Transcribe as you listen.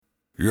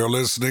You're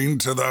listening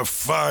to the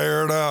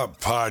Fired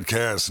Up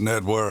Podcast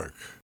Network.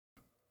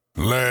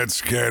 Let's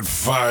get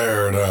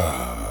fired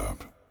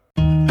up.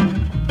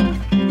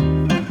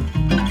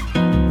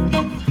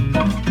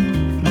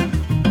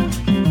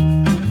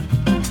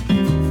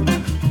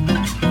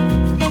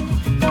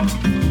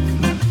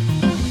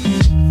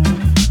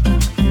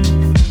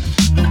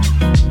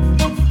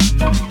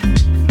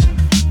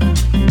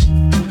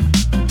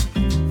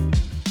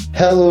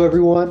 Hello,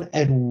 everyone,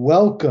 and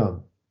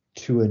welcome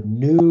to a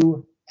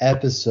new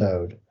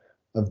episode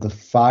of the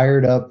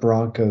Fired Up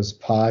Broncos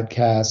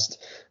podcast.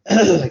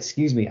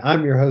 Excuse me.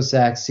 I'm your host,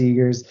 Zach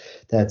Segars.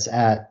 That's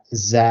at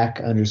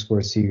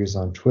Zach_Segars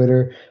on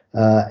Twitter.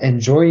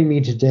 And joining me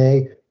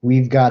today,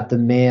 we've got the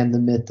man, the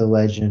myth, the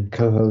legend,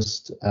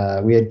 co-host.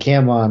 We had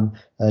Cam on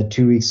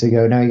 2 weeks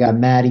ago. Now we got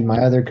Matty, my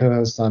other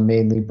co-host on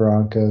Manely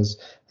Broncos.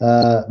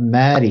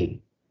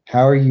 Matty,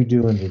 how are you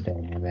doing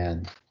today, my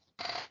man?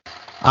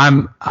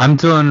 I'm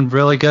doing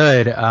really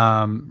good.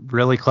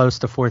 Really close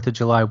to 4th of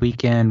July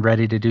weekend,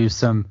 ready to do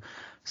some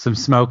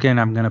smoking.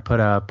 I'm going to put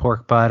a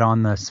pork butt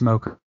on the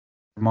smoker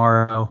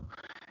tomorrow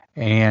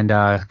and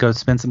go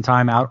spend some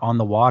time out on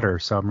the water.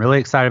 So I'm really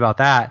excited about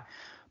that.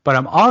 But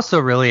I'm also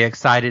really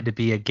excited to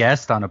be a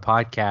guest on a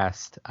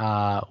podcast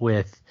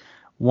with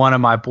one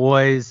of my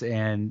boys.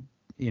 And,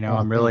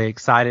 I'm really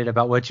excited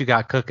about what you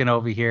got cooking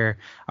over here.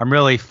 I'm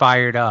really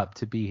fired up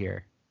to be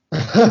here.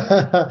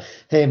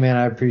 Hey man,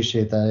 I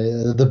appreciate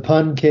that. The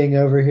pun king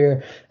over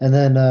here. And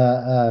then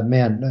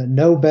man,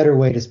 no better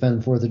way to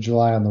spend 4th of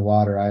July on the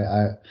water.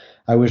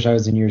 I wish I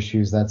was in your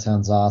shoes. That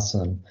sounds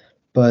awesome.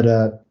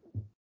 But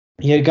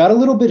got a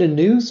little bit of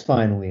news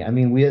finally. I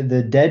mean,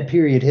 the dead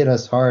period hit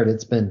us hard.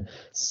 It's been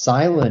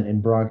silent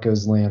in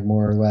Broncos land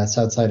more or less,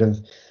 outside of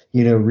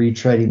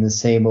retreading the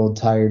same old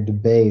tired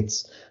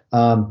debates.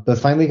 But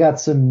finally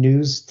got some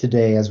news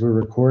today as we're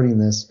recording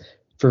this.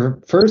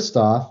 First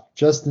off,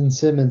 Justin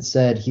Simmons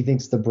said he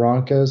thinks the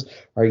Broncos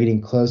are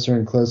getting closer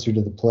and closer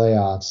to the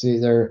playoffs.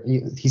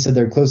 He said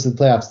they're close to the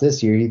playoffs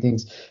this year. He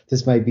thinks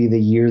this might be the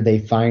year they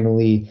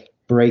finally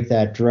break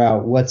that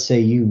drought. What say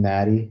you,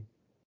 Matty?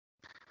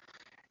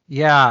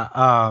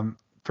 Yeah,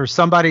 for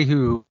somebody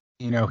who,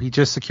 he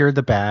just secured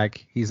the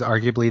bag, he's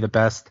arguably the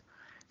best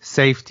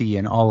safety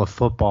in all of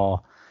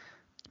football.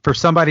 For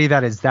somebody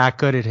that is that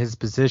good at his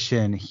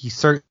position, he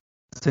certainly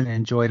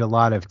enjoyed a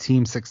lot of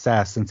team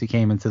success since he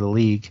came into the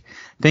league.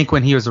 I think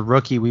when he was a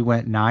rookie, we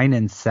went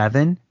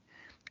 9-7,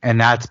 and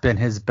that's been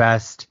his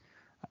best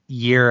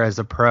year as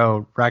a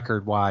pro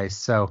record wise.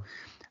 So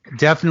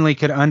definitely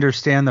could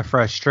understand the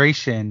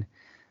frustration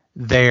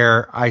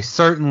there. I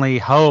certainly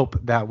hope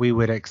that we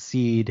would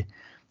exceed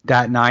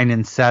that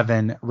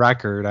 9-7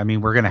 record. I mean,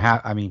 we're going to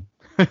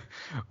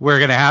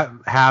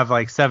have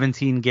like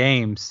 17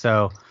 games.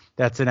 So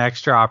that's an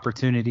extra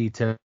opportunity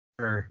to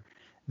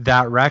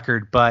that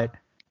record. But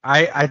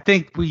I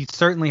think we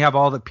certainly have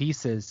all the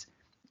pieces.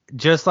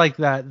 Just like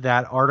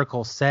that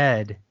article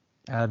said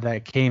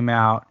that came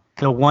out,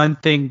 the one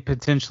thing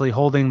potentially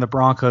holding the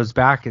Broncos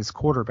back is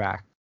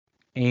quarterback.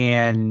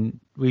 And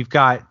we've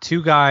got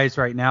two guys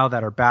right now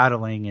that are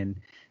battling, and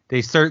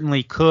they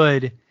certainly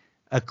could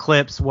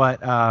eclipse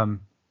what that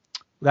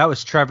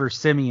was Trevor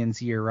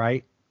Siemian's year,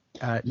 right?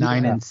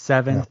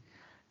 9-7. Yeah.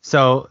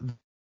 So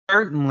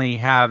certainly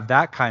have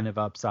that kind of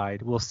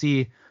upside. We'll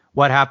see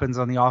what happens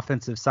on the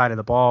offensive side of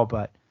the ball,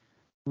 but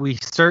we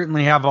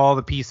certainly have all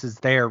the pieces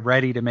there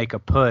ready to make a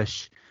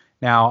push.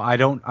 Now,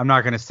 I'm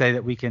not going to say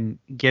that we can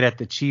get at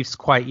the Chiefs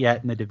quite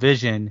yet in the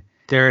division.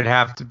 There'd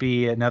have to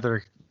be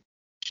another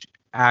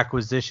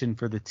acquisition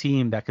for the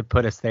team that could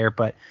put us there,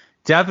 but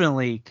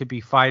definitely could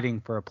be fighting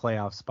for a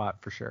playoff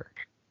spot for sure.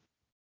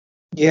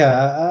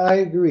 Yeah, I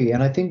agree.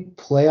 And I think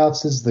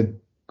playoffs is the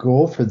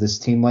goal for this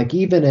team. Like,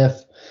 even if,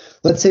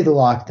 let's say the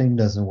lock thing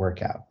doesn't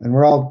work out, and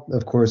we're all,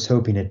 of course,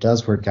 hoping it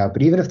does work out,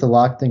 but even if the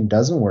lock thing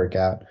doesn't work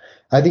out,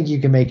 I think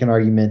you can make an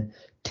argument,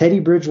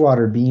 Teddy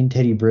Bridgewater being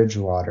Teddy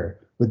Bridgewater,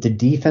 with the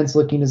defense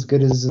looking as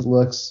good as it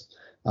looks,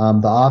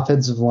 the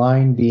offensive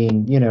line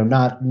being,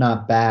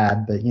 not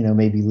bad, but,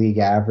 maybe league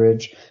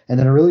average, and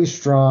then a really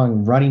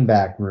strong running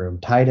back room,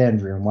 tight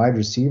end room, wide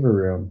receiver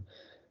room.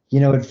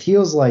 It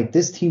feels like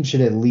this team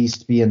should at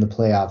least be in the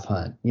playoff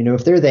hunt.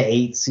 If they're the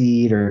 8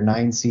 seed or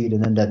 9 seed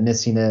and end up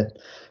missing it,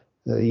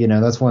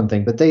 that's one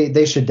thing. But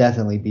they should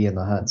definitely be in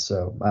the hunt.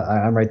 So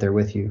I'm right there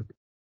with you.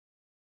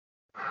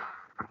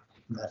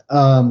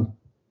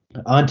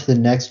 On to the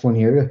next one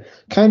here.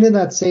 Kind of in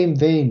that same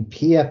vein,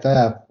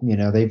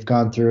 PFF, they've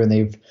gone through and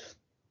they've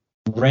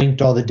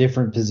ranked all the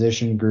different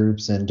position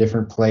groups and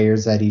different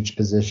players at each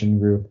position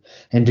group.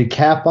 And to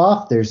cap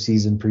off their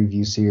season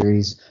preview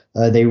series,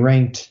 they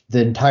ranked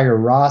the entire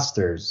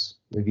rosters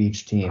of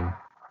each team.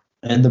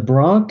 And the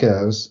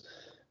Broncos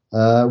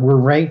were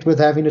ranked with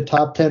having a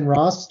top 10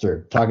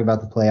 roster. Talking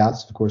about the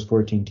playoffs, of course,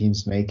 14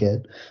 teams make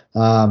it.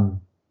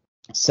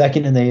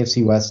 Second in the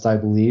AFC West, I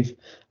believe.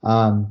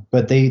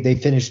 But they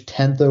finished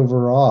 10th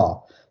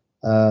overall.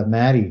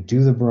 Matty,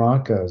 do the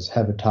Broncos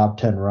have a top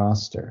 10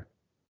 roster?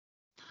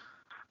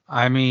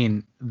 I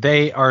mean,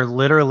 they are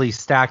literally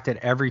stacked at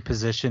every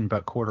position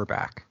but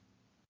quarterback.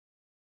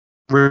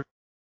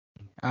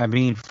 I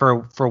mean,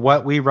 for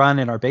what we run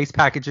in our base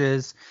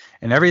packages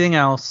and everything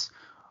else,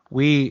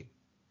 we're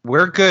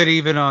good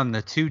even on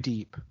the 2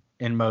 deep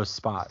in most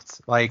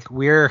spots. Like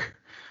we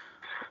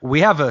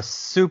have a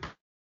super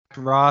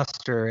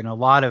roster in a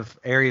lot of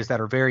areas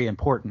that are very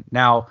important.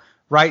 Now,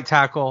 right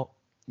tackle,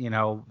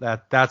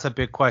 that's a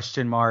big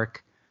question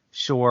mark.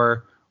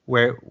 Sure,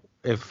 where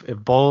if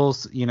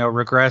Bowles,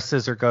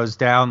 regresses or goes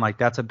down, like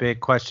that's a big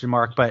question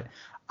mark. But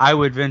I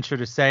would venture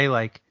to say,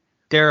 like,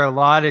 there are a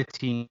lot of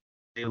teams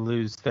they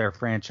lose their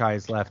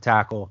franchise left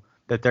tackle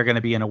that they're going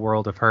to be in a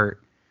world of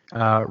hurt.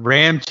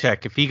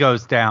 Ramczyk, if he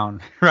goes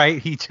down,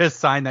 right? He just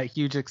signed that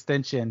huge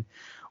extension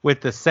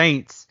with the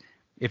Saints.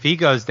 If he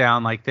goes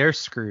down, like, they're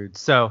screwed.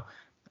 So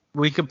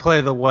we could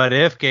play the what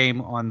if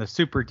game on the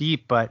super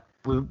deep, but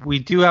we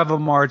do have a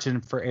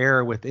margin for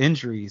error with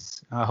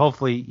injuries.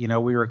 Hopefully,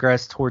 we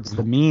regress towards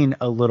the mean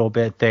a little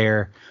bit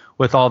there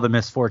with all the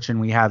misfortune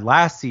we had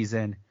last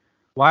season.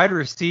 Wide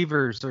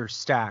receivers are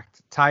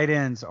stacked. Tight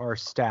ends are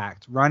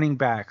stacked. Running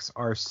backs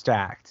are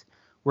stacked.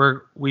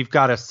 We've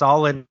got a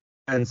solid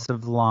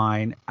defensive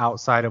line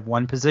outside of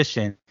one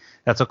position.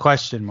 That's a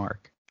question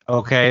mark.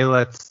 Okay,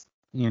 let's,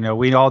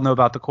 we all know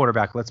about the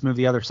quarterback. Let's move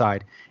the other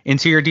side.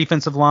 Interior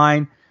defensive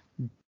line,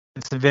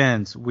 defensive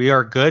ends. We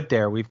are good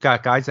there. We've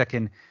got guys that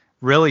can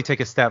really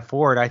take a step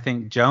forward. I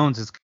think Jones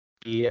is going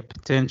to be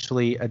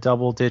potentially a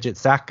double-digit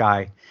sack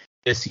guy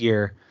this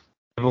year,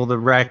 able to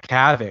wreak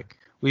havoc.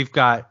 We've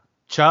got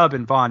Chubb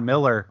and Von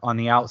Miller on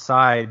the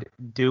outside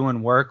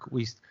doing work.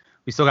 We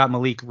still got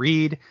Malik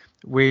Reed.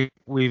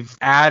 We've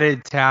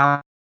added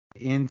talent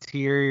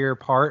interior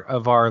part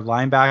of our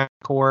linebacker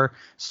core.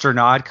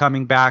 Sternad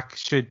coming back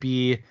should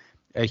be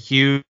a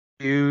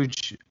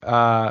huge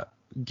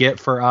get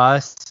for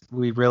us.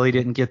 We really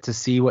didn't get to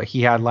see what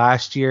he had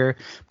last year.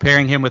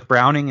 Pairing him with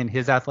Browning and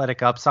his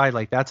athletic upside,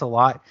 like, that's a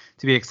lot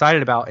to be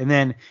excited about. And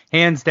then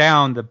hands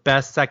down, the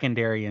best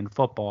secondary in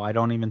football. I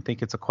don't even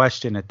think it's a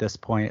question at this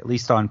point, at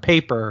least on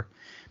paper.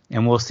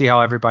 And we'll see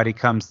how everybody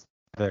comes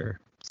together.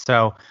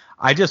 So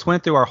I just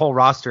went through our whole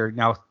roster.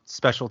 Now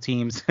special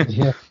teams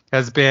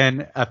has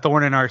been a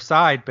thorn in our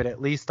side, but at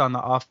least on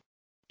the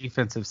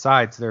defensive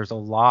sides, there's a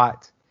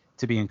lot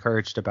to be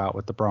encouraged about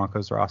with the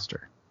Broncos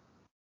roster.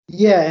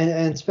 Yeah,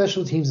 and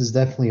special teams is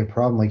definitely a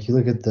problem. Like, you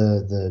look at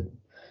the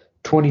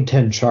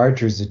 2010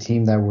 Chargers, a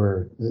team that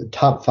were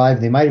top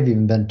 5. They might have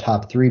even been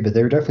top 3, but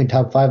they were definitely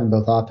top 5 in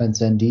both offense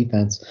and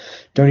defense.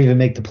 Don't even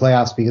make the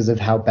playoffs because of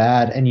how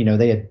bad. And,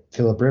 they had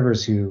Phillip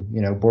Rivers, who,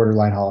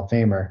 borderline Hall of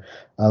Famer,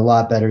 a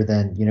lot better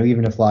than,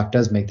 even if Locke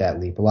does make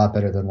that leap, a lot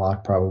better than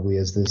Locke probably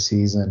is this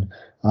season.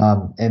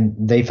 And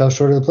they fell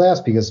short of the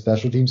playoffs because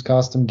special teams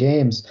cost them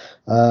games.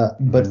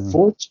 But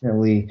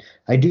fortunately,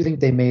 I do think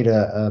they made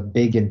a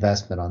big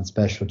investment on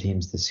special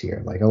teams this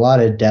year. Like, a lot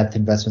of depth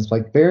investments.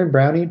 Like Baron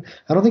Browning,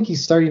 I don't think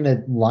he's starting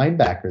at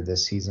linebacker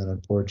this season,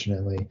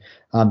 unfortunately.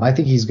 I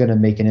think he's going to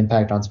make an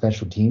impact on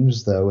special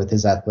teams, though, with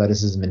his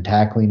athleticism and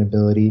tackling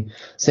ability.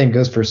 Same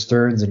goes for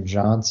Stearns and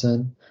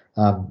Johnson.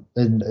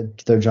 And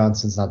though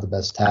Johnson's not the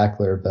best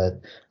tackler,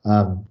 but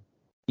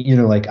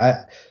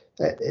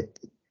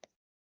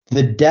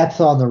the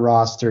depth on the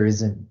roster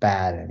isn't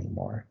bad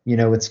anymore.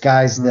 It's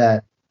guys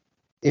that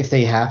if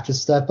they have to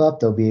step up,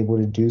 they'll be able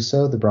to do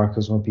so. The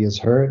Broncos won't be as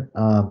hurt.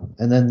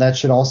 And then that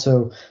should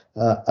also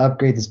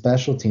upgrade the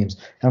special teams.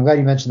 And I'm glad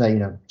you mentioned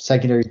that,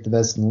 secondary is the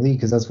best in the league,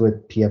 because that's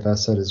what PFF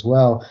said as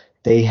well.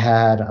 They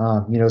had,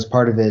 as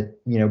part of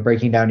it,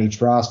 breaking down each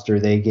roster,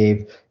 they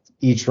gave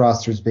each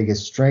roster's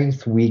biggest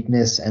strength,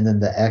 weakness, and then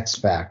the X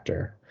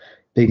factor.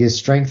 Biggest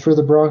strength for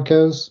the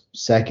Broncos,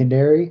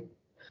 secondary.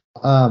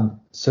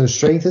 So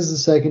strength is the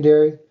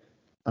secondary.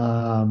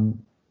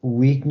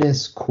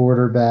 Weakness,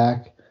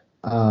 quarterback.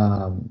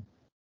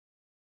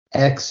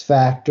 X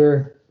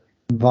factor,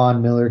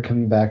 Von Miller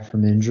coming back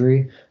from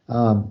injury.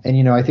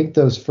 And I think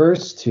those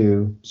first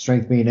two,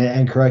 strength being,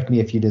 and correct me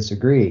if you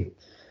disagree,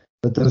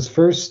 but those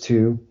first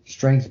two,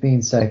 strength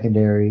being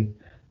secondary,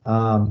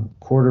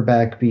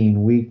 quarterback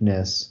being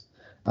weakness,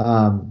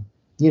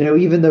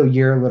 even though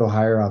you're a little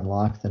higher on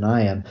Locke than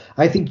I am,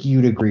 I think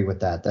you'd agree with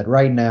that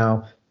right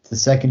now the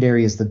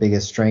secondary is the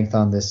biggest strength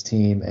on this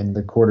team, and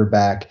the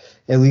quarterback,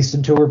 at least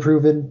until we're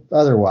proven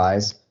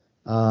otherwise,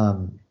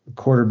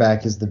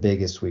 quarterback is the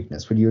biggest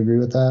weakness. Would you agree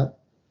with that?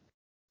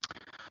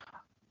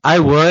 I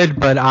would,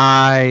 but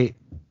I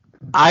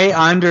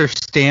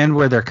understand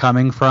where they're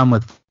coming from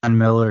with Von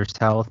Miller's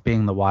health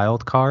being the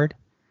wild card.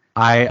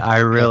 I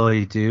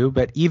really do.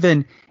 But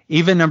even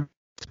number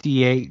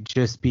 58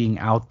 just being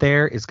out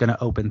there is going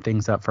to open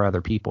things up for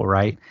other people,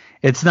 right?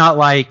 It's not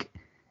like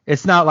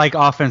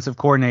offensive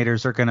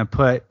coordinators are going to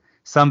put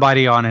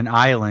somebody on an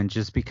island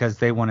just because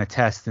they want to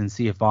test and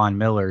see if Von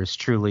Miller is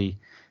truly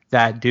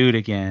that dude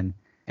again.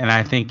 And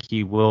I think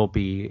he will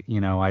be.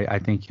 I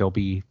think he'll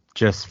be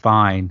just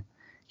fine.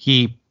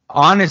 He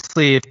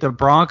honestly, if the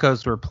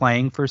Broncos were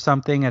playing for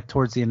something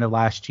towards the end of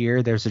last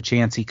year, there's a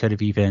chance he could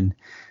have even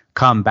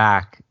come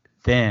back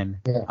then.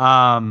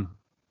 Yeah.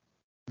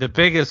 The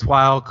biggest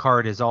wild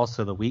card is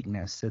also the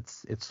weakness.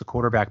 It's the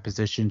quarterback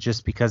position,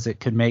 just because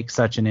it could make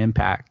such an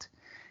impact.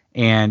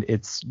 and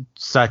it's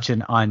such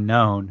an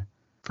unknown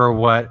for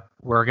what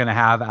we're going to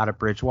have out of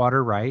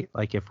Bridgewater, right?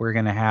 Like if we're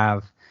going to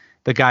have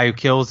the guy who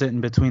kills it in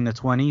between the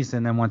 20s,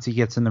 and then once he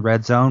gets in the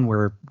red zone,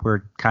 we're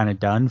kind of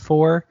done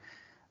for,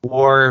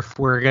 or if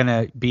we're going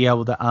to be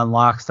able to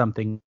unlock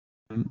something,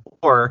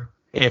 or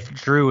if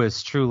Drew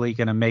is truly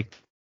going to make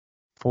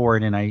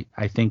forward. And I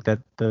think that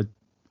the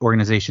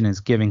organization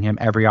is giving him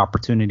every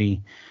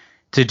opportunity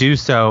to do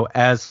so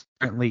as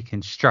currently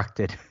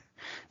constructed.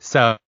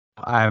 So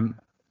I'm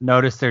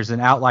noticed there's an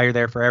outlier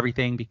there for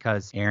everything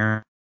because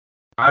Aaron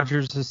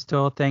Rodgers is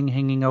still a thing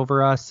hanging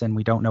over us, and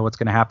we don't know what's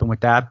going to happen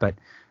with that. But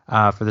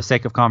for the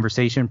sake of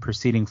conversation,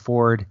 proceeding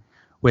forward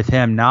with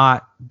him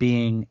not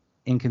being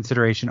in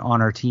consideration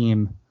on our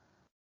team,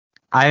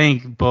 I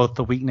think both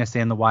the weakness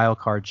and the wild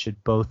card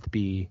should both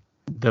be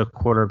the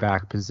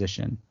quarterback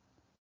position.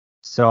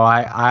 So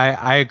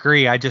I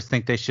agree. I just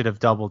think they should have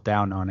doubled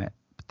down on it.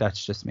 But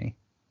that's just me.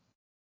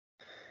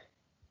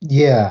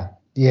 Yeah.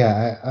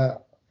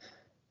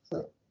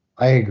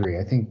 I agree.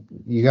 I think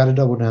you got to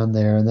double down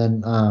there. And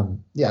then,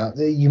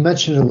 you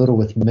mentioned a little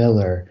with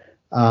Miller.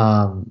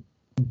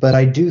 But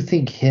I do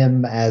think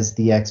him as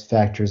the X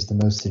factor is the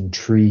most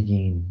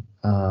intriguing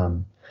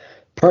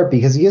part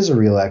because he is a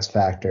real X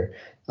factor.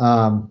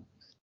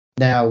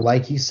 Now,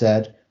 like you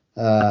said,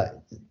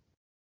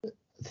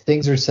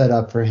 things are set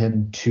up for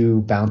him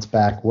to bounce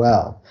back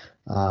well.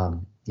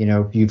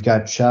 You've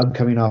got Chubb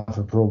coming off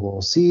a Pro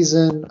Bowl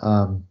season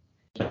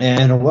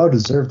and a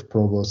well-deserved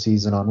Pro Bowl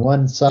season on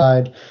one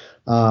side.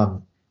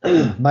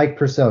 Mike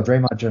Purcell,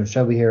 Draymond Jones,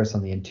 Shelby Harris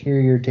on the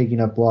interior taking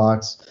up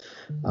blocks.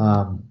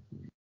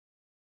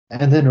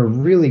 And then a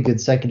really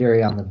good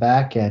secondary on the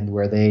back end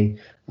where the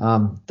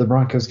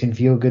Broncos can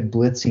feel good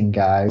blitzing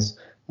guys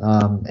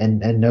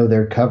and know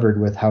they're covered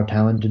with how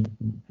talented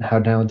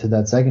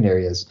that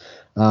secondary is.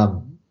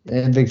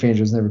 And Vic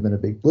Fangio's never been a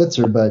big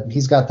blitzer, but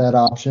he's got that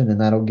option,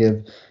 and that'll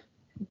give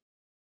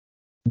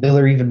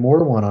Miller even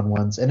more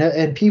one-on-ones.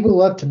 And people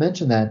love to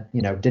mention that,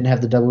 didn't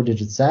have the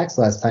double-digit sacks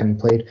last time he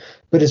played,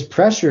 but his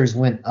pressures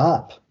went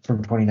up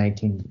from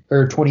 2018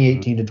 to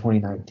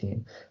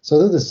 2019. So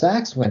though the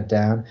sacks went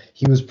down,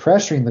 he was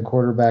pressuring the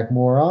quarterback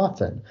more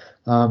often.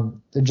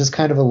 Just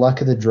kind of a luck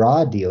of the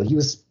draw deal. He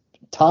was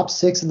top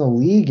 6 in the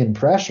league in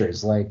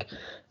pressures, like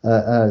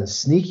a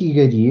sneaky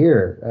good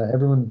year.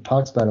 Everyone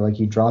talks about it like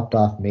he dropped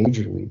off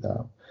majorly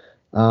though.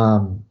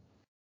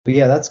 But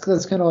yeah, that's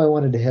kind of all I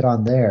wanted to hit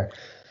on there.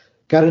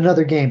 Got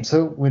another game.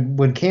 So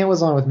when Cam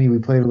was on with me, we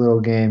played a little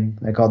game.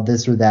 I called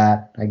this or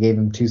that. I gave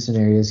him 2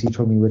 scenarios. He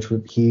told me which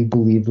he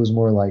believed was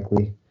more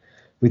likely.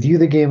 With you,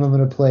 the game I'm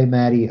going to play,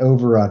 Matty,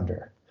 over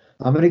under.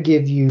 I'm going to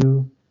give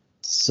you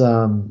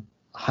some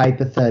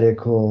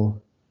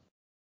hypothetical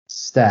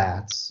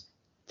stats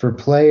for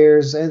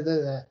players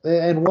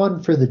and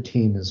one for the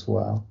team as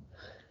well.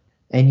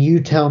 And you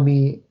tell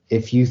me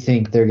if you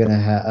think they're going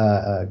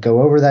to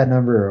go over that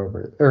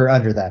number or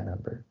under that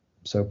number.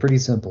 So pretty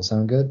simple.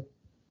 Sound good?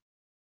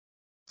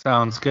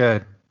 Sounds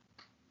good.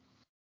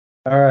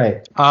 All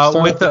right.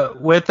 With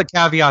the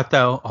caveat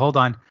though, hold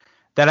on,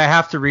 that I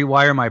have to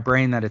rewire my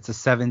brain that it's a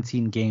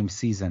 17 game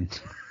season.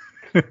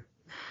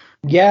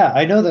 Yeah,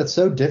 I know that's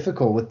so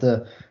difficult with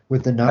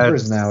the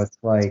numbers now. It's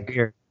like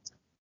weird.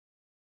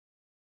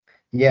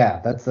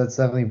 Yeah, that's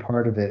definitely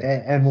part of it.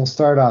 And we'll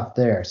start off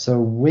there. So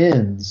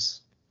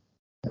wins,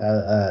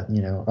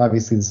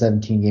 obviously the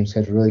 17 game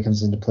schedule really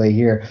comes into play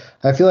here.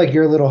 I feel like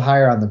you're a little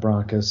higher on the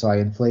Broncos, so I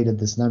inflated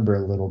this number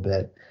a little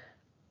bit.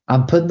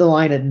 I'm putting the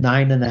line at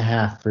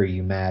 9.5 for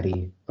you,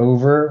 Matty.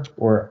 Over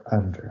or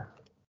under?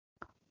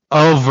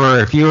 Over.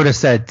 If you would have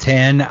said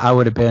 10, I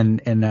would have been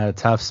in a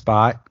tough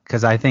spot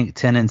because I think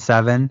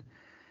 10-7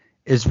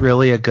 is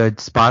really a good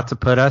spot to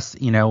put us.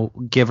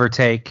 Give or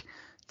take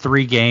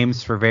 3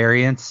 games for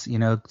variance.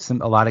 A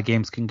lot of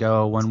games can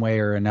go one way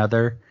or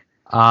another.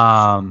 If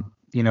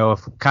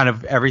kind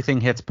of everything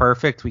hits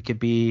perfect, we could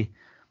be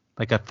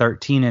like a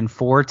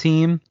 13-4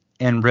 team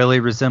and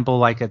really resemble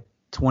like a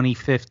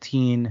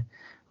 2015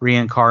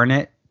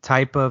 reincarnate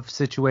type of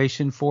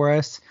situation for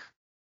us.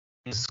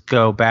 Things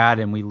go bad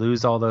and we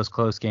lose all those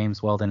close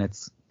games, well, then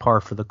it's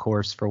par for the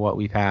course for what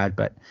we've had.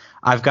 But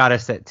I've got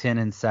us at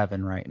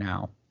 10-7 right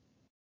now.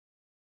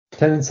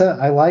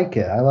 10-7. I like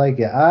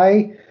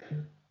it.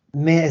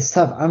 Man, it's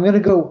tough. I'm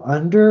gonna go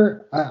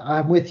under.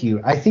 I'm with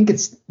you. I think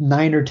it's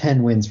 9 or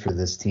 10 wins for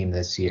this team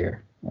this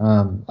year.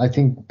 I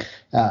think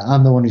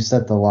I'm the one who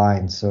set the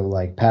line, so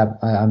like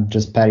I'm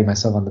just patting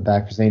myself on the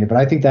back for saying it, but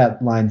I think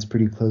that line's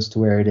pretty close to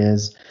where it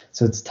is,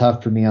 so it's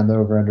tough for me on the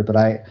over/under. But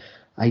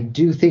I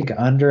do think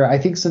under. I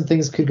think some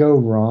things could go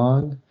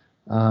wrong.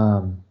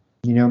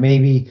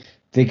 Maybe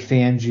Vic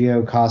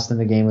Fangio cost them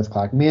a game with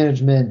clock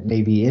management.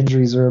 Maybe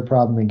injuries are a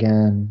problem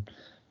again.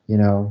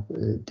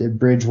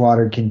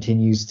 Bridgewater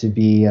continues to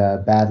be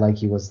bad like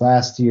he was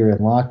last year, and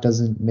Locke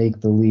doesn't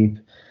make the leap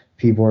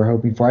people are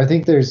hoping for. I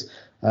think there's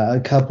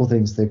a couple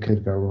things that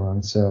could go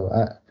wrong, so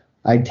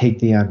I'd take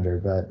the under,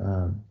 but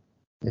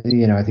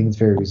I think it's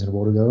very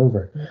reasonable to go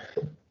over.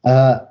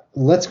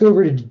 Let's go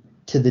over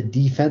to the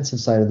defensive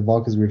side of the ball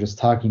because we were just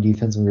talking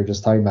defense and we were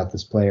just talking about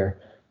this player.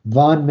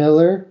 Von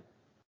Miller,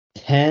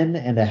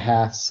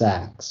 10.5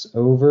 sacks,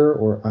 over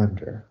or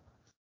under?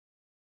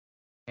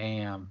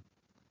 Damn.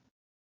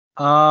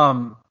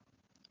 I'm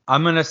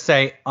gonna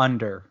say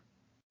under,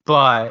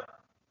 but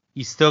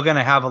he's still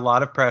gonna have a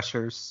lot of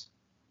pressures,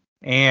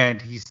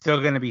 and he's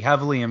still gonna be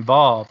heavily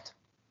involved.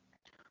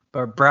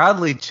 But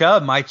Bradley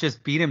Chubb might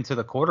just beat him to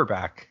the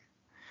quarterback,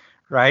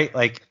 right?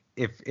 Like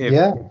if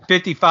Yeah.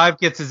 55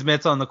 gets his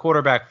mitts on the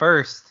quarterback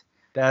first,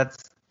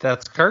 that's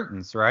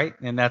curtains, right?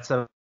 And that's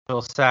a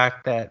real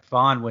sack that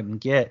Vaughn wouldn't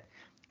get.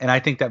 And I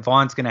think that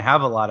Vaughn's going to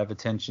have a lot of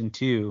attention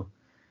too.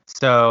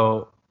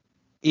 So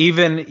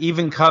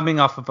even coming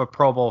off of a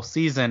Pro Bowl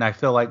season, I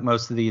feel like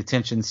most of the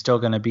attention's still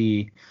going to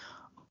be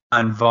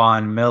on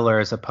Von Miller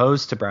as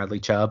opposed to Bradley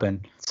Chubb.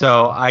 And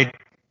so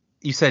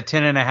you said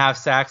 10.5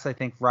 sacks. I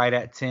think right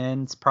at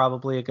 10 is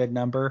probably a good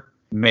number.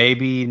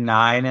 Maybe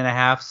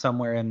 9.5,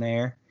 somewhere in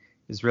there,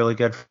 is really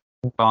good for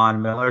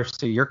Von Miller.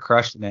 So you're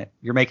crushing it.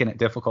 You're making it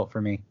difficult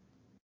for me.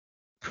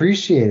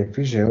 Appreciate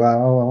it.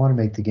 Well, I want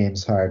to make the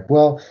games hard.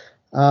 Well,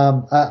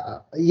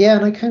 yeah,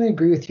 and I kind of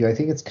agree with you. I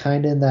think it's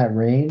kind of in that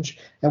range,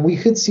 and we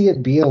could see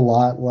it be a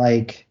lot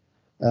like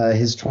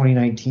his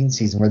 2019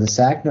 season, where the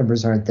sack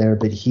numbers aren't there,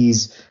 but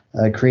he's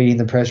creating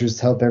the pressures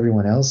to help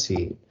everyone else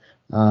eat.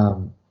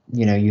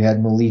 You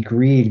had Malik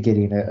Reed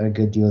getting a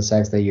good deal of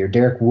sacks that year.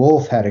 Derek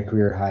Wolfe had a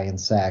career high in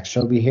sacks.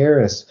 Shelby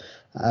Harris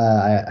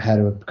had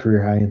a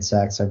career high in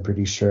sacks, I'm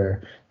pretty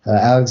sure.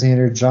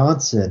 Alexander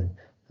Johnson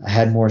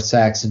had more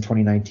sacks in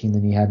 2019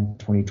 than he had in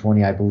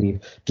 2020, I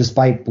believe,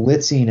 despite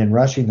blitzing and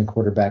rushing the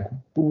quarterback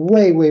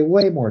way, way,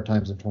 way more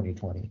times in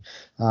 2020.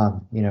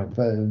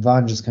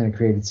 Vaughn just kind of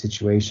created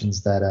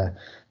situations that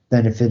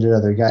benefited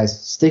other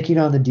guys. Sticking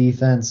on the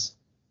defense,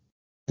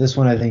 this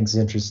one I think is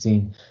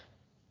interesting.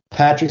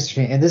 Patrick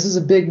Surtain, and this is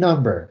a big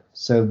number,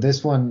 so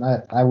this one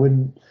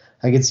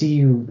I could see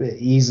you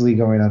easily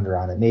going under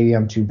on it. Maybe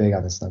I'm too big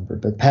on this number,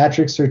 but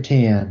Patrick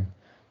Surtain,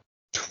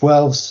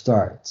 12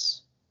 starts.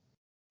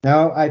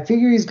 Now, I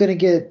figure he's going to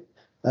get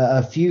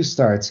a few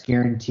starts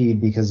guaranteed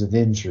because of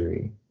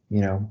injury.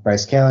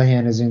 Bryce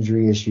Callahan has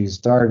injury issues.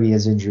 Darby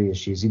has injury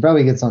issues. He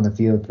probably gets on the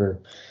field for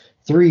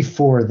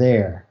 3-4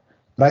 there.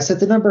 But I set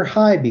the number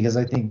high because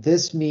I think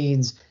this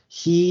means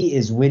he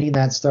is winning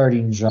that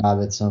starting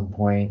job at some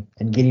point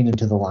and getting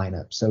into the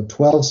lineup. So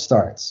 12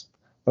 starts,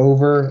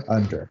 over,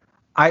 under.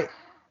 It's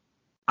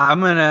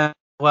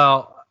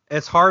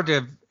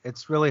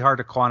really hard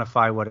to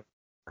quantify what it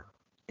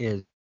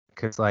is,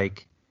 because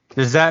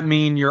does that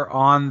mean you're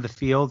on the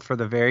field for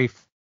the very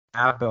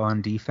snap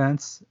on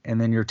defense and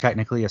then you're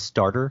technically a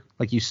starter,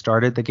 like you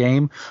started the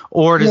game,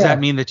 or does that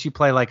mean that you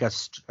play like a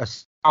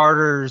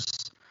starter's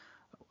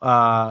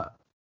out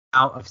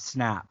of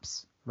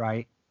snaps,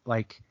 right?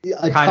 Like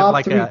kind of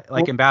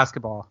like in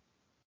basketball.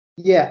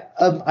 Yeah,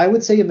 I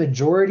would say a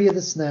majority of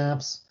the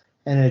snaps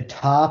and a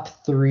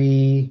top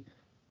 3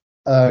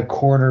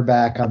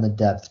 cornerback on the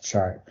depth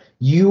chart.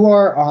 You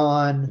are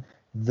on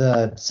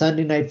the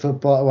Sunday Night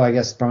Football. Well, I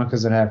guess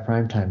Broncos don't have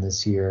primetime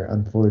this year,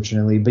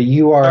 unfortunately, but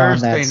you are on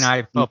that Thursday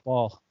Night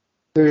Football.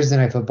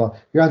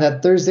 You're on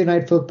that Thursday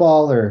Night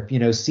Football or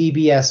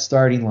CBS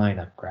starting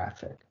lineup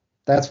graphic.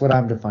 That's what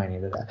I'm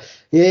defining it as.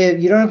 Yeah,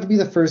 you don't have to be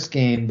the first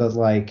game, but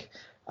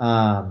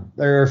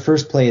or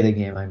first play of the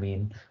game, I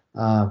mean,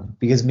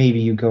 because maybe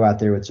you go out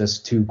there with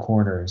just 2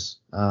 corners,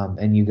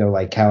 and you go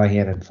like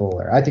Callahan and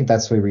Fuller. I think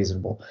that's way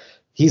reasonable.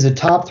 He's a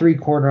top 3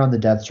 corner on the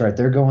depth chart.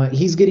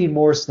 He's getting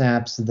more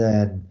snaps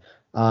than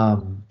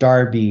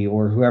Darby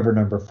or whoever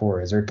number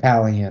 4 is, or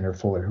Callahan or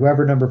Fuller.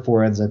 Whoever number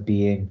 4 ends up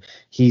being,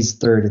 he's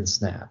third in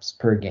snaps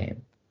per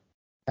game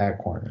at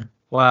corner.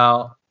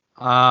 Well,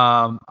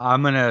 I'm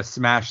gonna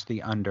smash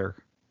the under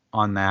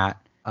on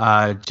that.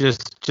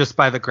 Just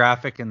by the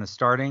graphic and the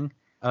starting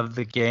of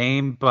the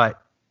game,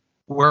 but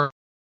we're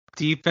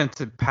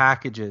defensive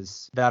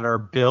packages that are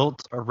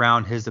built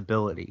around his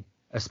ability,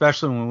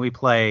 especially when we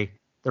play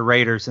the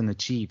Raiders and the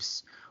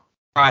Chiefs.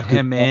 Brought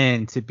him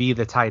in to be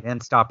the tight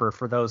end stopper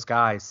for those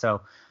guys. So,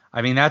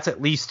 I mean, that's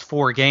at least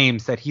 4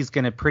 games that he's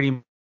going to pretty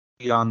much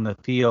be on the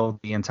field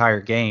the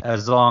entire game.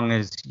 As long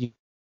as you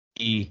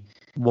see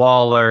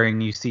Waller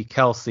and you see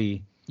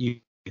Kelsey, you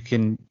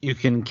can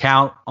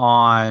count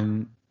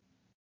on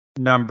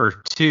number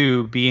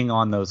 2 being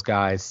on those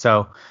guys.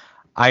 So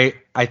I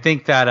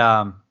think that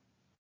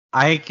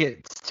I think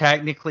it's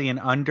technically an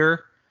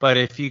under, but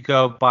if you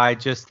go by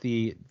just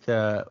the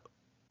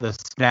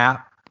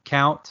snap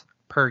count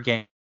per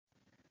game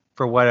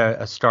for what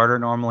a starter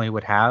normally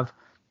would have,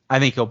 I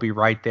think he'll be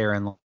right there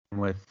in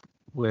line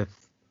with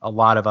a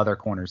lot of other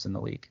corners in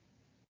the league.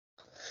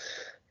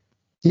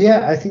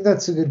 Yeah, I think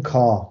that's a good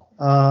call.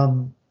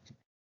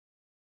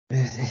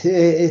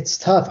 It's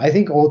tough. I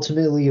think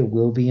ultimately it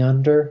will be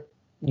under.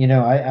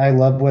 I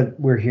love what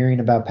we're hearing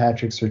about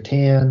Patrick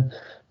Surtain.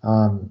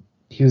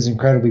 He was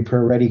incredibly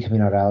pro-ready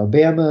coming out of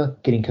Alabama,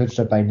 getting coached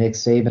up by Nick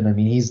Saban. I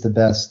mean, he's the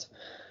best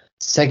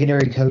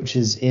secondary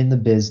coaches in the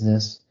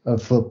business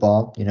of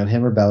football,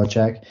 him or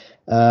Belichick.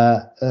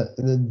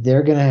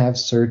 They're going to have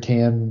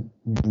Surtain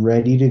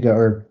ready to go,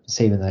 or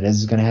Saban, that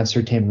is going to have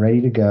Surtain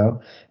ready to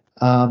go.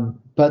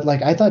 But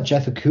like I thought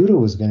Jeff Okudah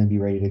was going to be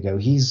ready to go.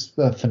 He's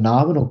a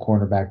phenomenal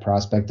cornerback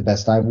prospect, the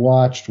best I've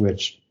watched,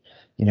 which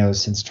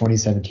since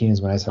 2017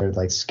 is when I started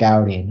like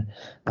scouting.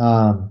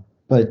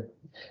 But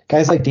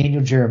guys like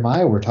Daniel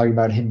Jeremiah, we're talking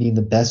about him being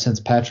the best since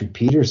Patrick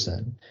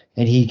Peterson,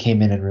 and he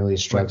came in and really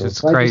struggled. Which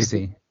is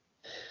crazy.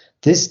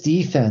 This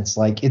defense,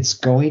 like, it's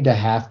going to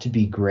have to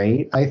be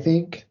great, I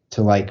think,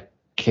 to like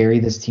carry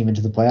this team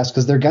into the playoffs,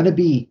 because they're going to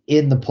be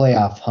in the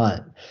playoff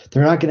hunt.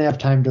 They're not going to have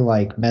time to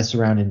like mess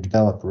around and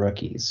develop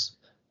rookies,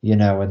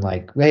 and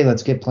like, hey,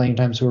 let's get playing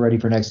time so we're ready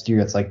for next year.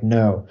 It's like,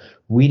 no,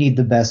 we need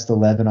the best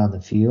 11 on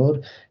the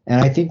field.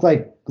 And I think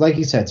like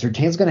you said,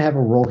 Surtain's going to have a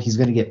role. He's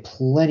going to get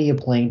plenty of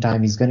playing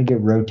time. He's going to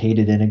get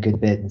rotated in a good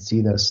bit and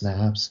see those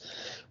snaps.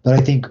 But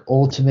I think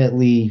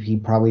ultimately he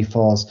probably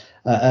falls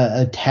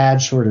a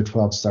tad short of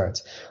 12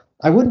 starts.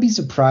 I wouldn't be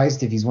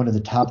surprised if he's one of the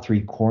top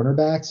 3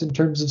 cornerbacks in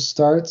terms of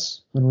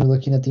starts when we're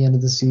looking at the end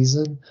of the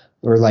season,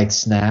 or like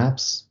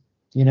snaps,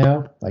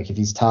 like if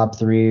he's top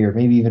 3 or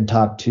maybe even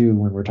top 2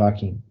 when we're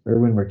talking, or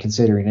when we're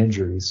considering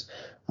injuries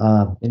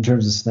in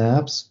terms of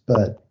snaps.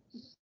 But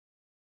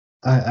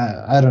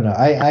I don't know.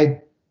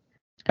 I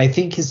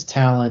think his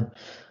talent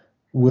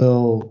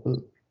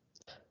will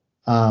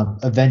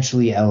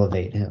eventually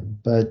elevate him,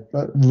 but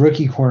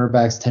rookie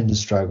cornerbacks tend to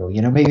struggle.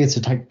 Maybe it's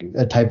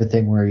a type of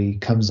thing where he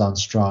comes on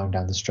strong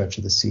down the stretch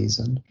of the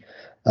season.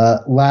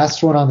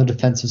 Last one on the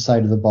defensive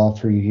side of the ball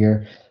for you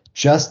here,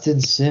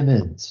 Justin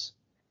Simmons.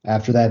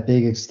 After that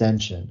big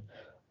extension,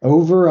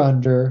 over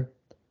under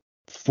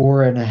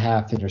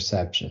 4.5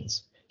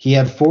 interceptions. He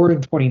had 4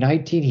 in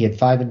 2019. He had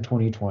 5 in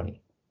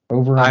 2020.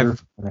 Over under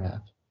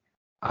 4.5.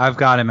 I've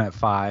got him at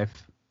 5.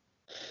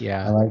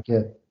 Yeah, I like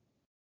it.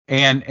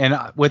 And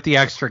with the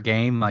extra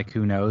game, like,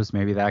 who knows?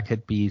 Maybe that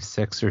could be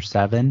 6 or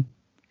 7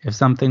 if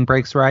something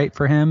breaks right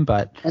for him.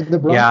 But the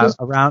Broncos,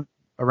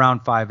 around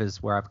 5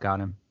 is where I've got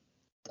him.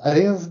 I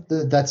think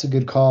that's a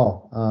good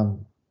call.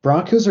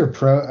 Broncos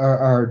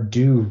are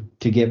due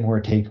to get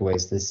more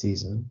takeaways this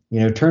season.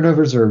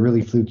 Turnovers are a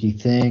really fluky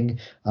thing,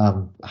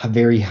 a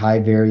very high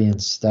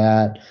variance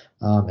stat.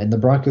 And the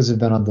Broncos have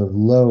been on the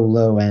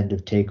low end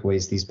of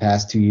takeaways these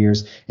past 2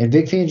 years. And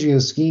Vic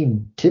Fangio's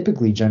scheme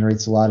typically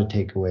generates a lot of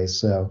takeaways.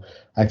 So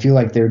I feel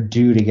like they're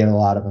due to get a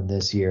lot of them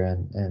this year.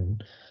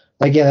 And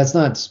like, yeah, that's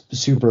not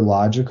super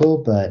logical,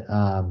 but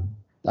I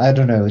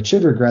don't know. It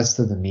should regress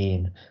to the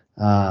mean.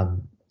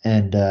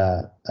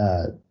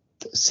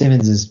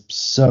 Simmons is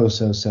so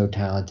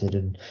talented,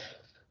 and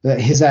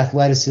his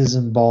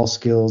athleticism, ball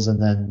skills,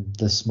 and then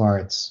the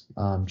smarts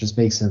just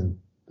makes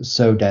him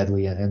so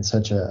deadly and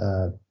such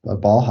a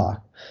ball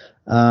hawk.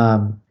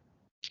 Over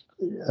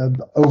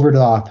to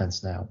the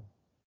offense now.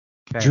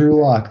 Okay.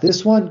 Drew Lock.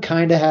 This one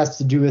kind of has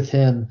to do with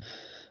him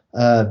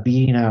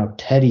beating out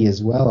Teddy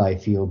as well, I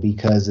feel,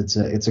 because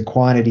it's a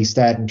quantity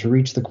stat, and to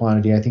reach the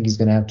quantity, I think he's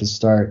going to have to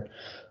start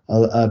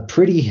a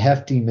pretty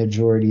hefty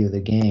majority of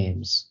the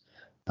games.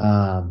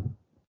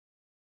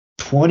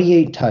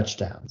 28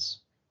 touchdowns.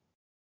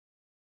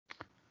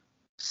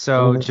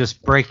 So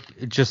just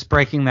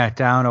breaking that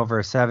down over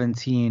a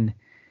 17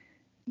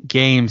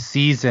 game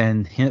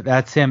season,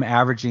 that's him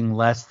averaging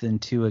less than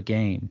 2 a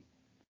game.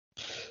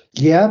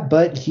 Yeah,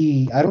 but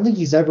I don't think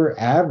he's ever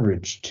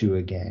averaged 2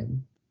 a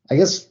game. I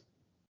guess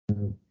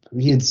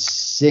he had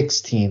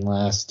 16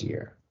 last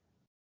year,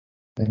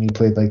 and he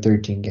played like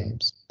 13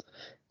 games.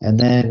 And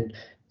then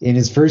in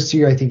his first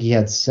year, I think he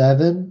had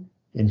 7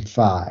 and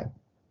 5.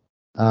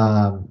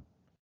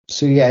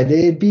 So yeah,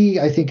 it'd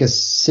be, I think, a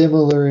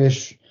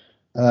similar-ish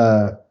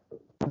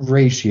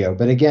ratio.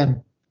 But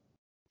again,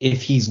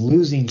 if he's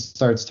losing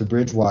starts to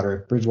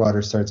Bridgewater, if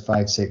Bridgewater starts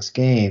 5-6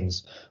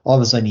 games, all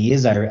of a sudden he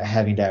is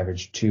having to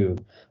average 2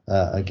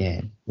 a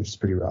game, which is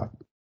pretty rough.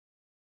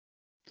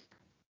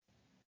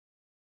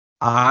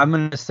 I'm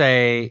going to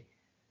say,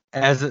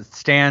 as it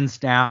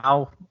stands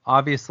now,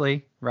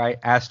 obviously, right,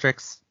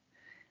 asterisks,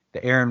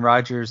 the Aaron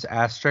Rodgers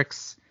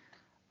asterisks,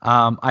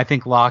 I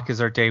think Locke is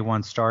our day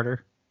 1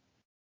 starter.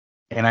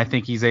 And I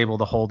think he's able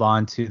to hold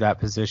on to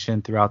that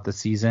position throughout the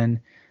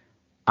season.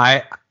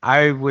 I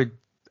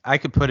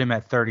could put him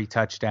at 30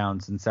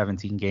 touchdowns in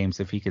 17 games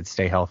if he could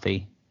stay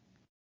healthy.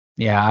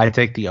 Yeah, I'd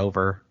take the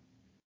over.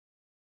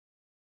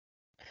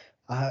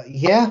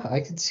 Yeah, I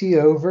could see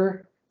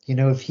over.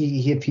 If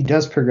he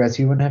does progress,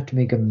 he wouldn't have to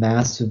make a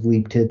massive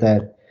leap to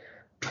that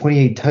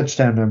 28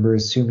 touchdown number,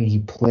 assuming he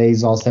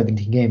plays all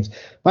 17 games.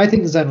 My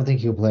thing is, I don't think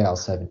he'll play all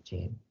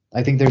 17.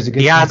 I think there's a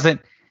good.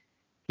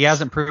 He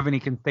hasn't proven he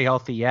can stay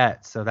healthy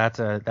yet, so that's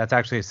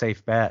actually a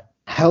safe bet.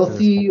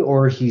 Healthy,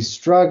 or he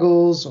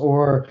struggles,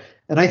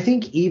 and I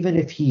think even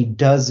if he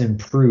does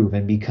improve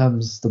and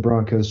becomes the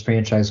Broncos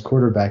franchise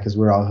quarterback, as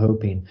we're all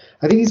hoping,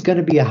 I think he's going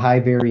to be a high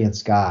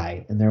variance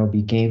guy, and there will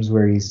be games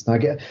where he's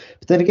not getting.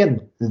 But then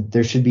again,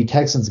 there should be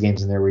Texans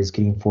games in there where he's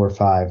getting 4 or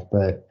 5.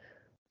 But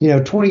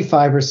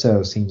 25 or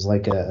so seems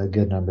like a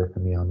good number for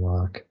me on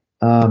Lock.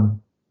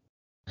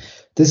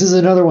 This is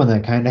another one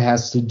that kind of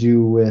has to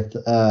do with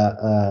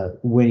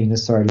winning a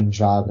starting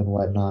job and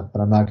whatnot,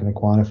 but I'm not going to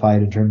quantify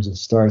it in terms of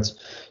starts.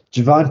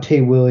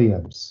 Javonte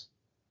Williams.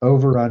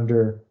 over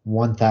under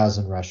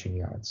 1,000 rushing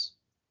yards.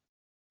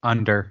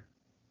 Under.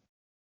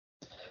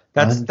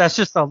 That's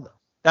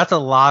a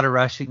lot of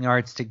rushing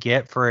yards to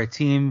get for a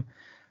team.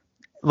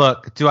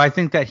 Look, do I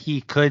think that he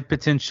could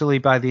potentially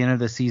by the end of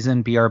the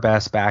season be our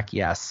best back?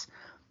 Yes.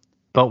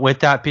 But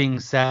with that being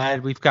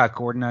said, we've got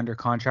Gordon under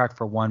contract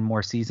for one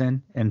more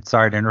season. And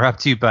sorry to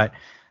interrupt you, but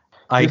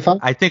I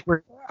think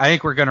we're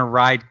going to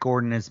ride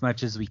Gordon as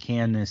much as we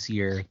can this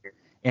year.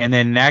 And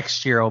then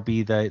next year will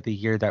be the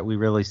year that we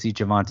really see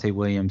Javonte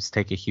Williams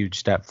take a huge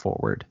step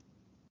forward.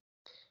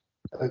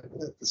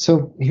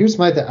 So here's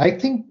I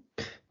think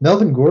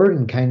Melvin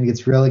Gordon kind of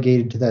gets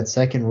relegated to that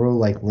second role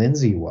like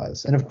Lindsey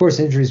was. And of course,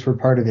 injuries were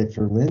part of it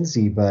for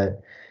Lindsey,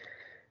 but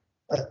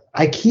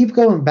I keep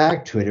going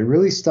back to it. It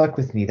really stuck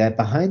with me that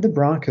Behind the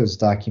Broncos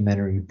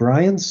documentary,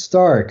 Brian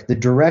Stark, the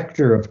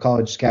director of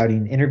college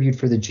scouting, interviewed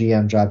for the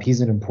GM job. He's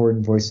an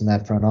important voice in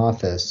that front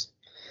office.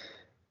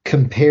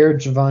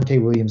 Compared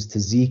Javonte Williams to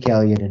Zeke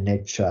Elliott and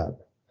Nick Chubb.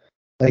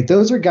 Like,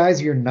 those are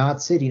guys you're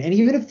not sitting. And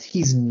even if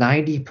he's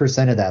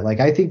 90% of that, like,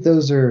 I think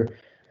those are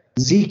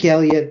Zeke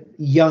Elliott,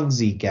 young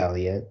Zeke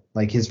Elliott,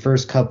 like his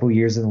first couple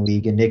years in the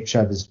league, and Nick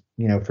Chubb is,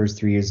 first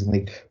 3 years in the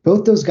league.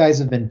 Both those guys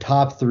have been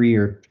top 3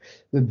 or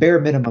the bare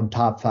minimum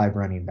top 5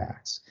 running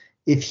backs.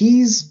 If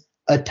he's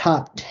a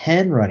top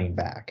 10 running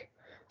back,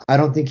 I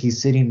don't think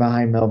he's sitting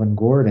behind Melvin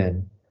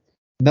Gordon.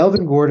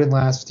 Melvin Gordon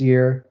last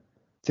year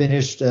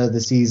finished the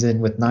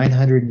season with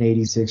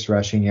 986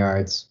 rushing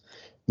yards.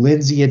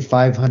 Lindsey had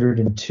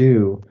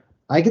 502.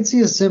 I can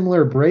see a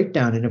similar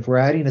breakdown, and if we're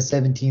adding a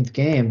 17th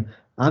game,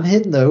 I'm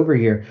hitting the over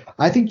here.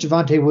 I think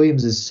Javonte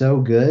Williams is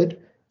so good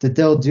that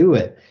they'll do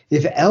it.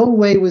 If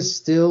Elway was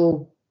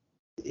still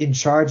in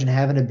charge and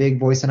having a big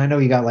voice, and I know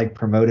he got like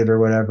promoted or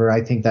whatever,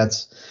 I think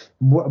that's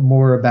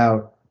more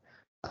about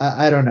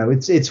I don't know.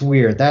 It's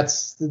weird. I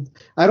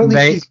don't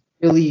think he's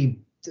really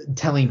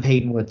telling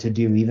Peyton what to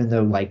do, even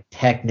though like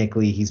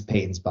technically he's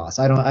Peyton's boss.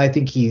 I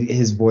think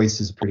his voice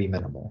is pretty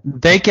minimal.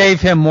 They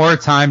gave him more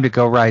time to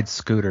go ride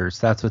scooters.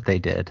 That's what they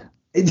did.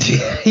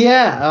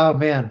 Yeah. Oh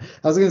man,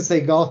 I was gonna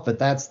say golf, but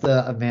that's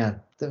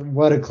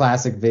what a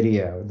classic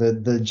video.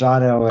 The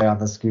John Elway on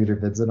the scooter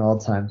bit's an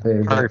all-time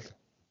favorite. Perfect.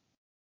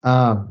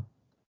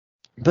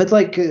 But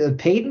like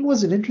Peyton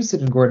wasn't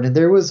interested in Gordon, and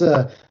there was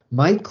a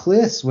Mike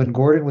Kliss when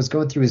Gordon was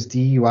going through his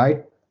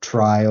DUI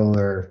trial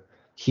or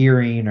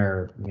hearing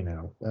or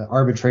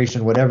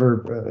arbitration,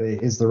 whatever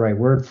is the right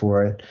word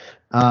for it.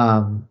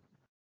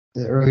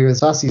 Earlier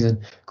this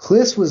offseason,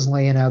 Kliss was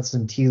laying out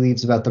some tea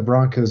leaves about the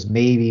Broncos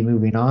maybe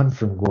moving on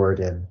from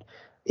Gordon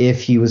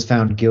if he was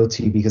found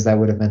guilty, because that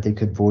would have meant they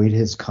could void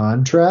his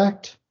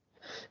contract.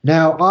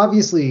 Now,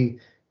 obviously,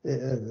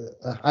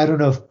 I don't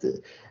know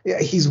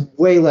if he's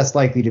way less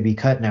likely to be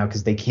cut now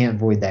because they can't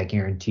void that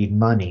guaranteed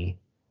money.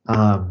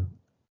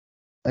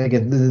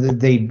 Again,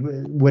 they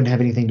wouldn't have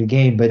anything to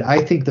gain, but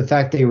I think the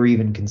fact they were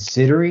even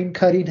considering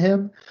cutting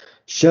him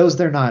shows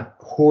they're not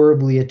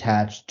horribly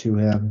attached to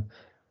him.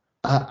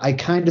 I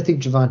kind of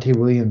think Javonte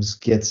Williams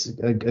gets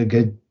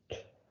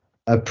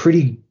a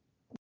pretty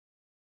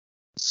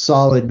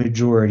solid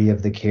majority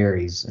of the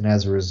carries, and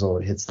as a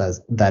result hits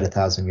that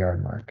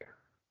 1,000-yard mark.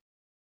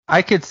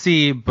 I could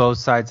see both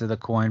sides of the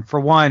coin. For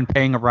one,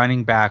 paying a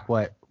running back,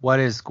 what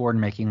is Gordon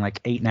making,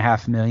 like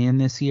 $8.5 million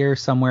this year,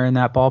 somewhere in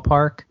that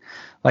ballpark?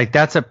 Like,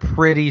 that's a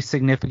pretty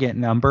significant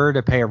number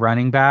to pay a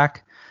running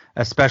back,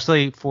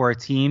 especially for a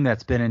team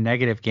that's been a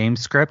negative game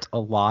script a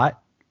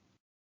lot,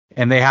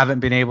 and they haven't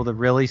been able to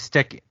really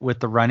stick with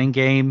the running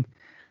game,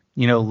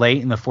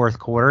 late in the fourth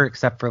quarter,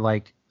 except for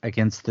like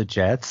against the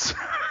Jets,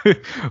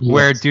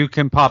 where Duke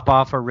can pop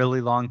off a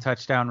really long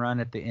touchdown run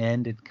at the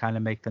end and kind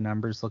of make the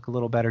numbers look a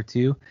little better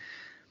too.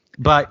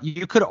 But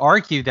you could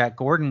argue that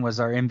Gordon was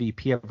our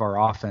MVP of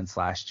our offense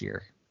last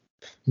year.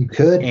 You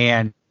could.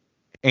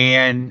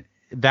 And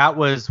that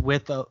was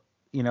with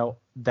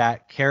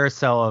that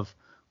carousel of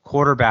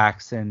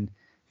quarterbacks and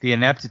the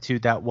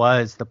ineptitude that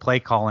was the play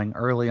calling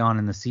early on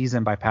in the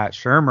season by Pat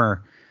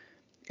Shurmur.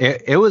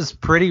 It was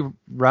pretty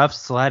rough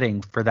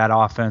sledding for that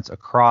offense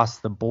across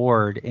the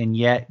board, and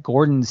yet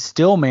Gordon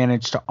still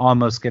managed to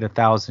almost get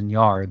 1,000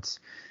 yards.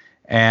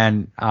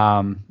 And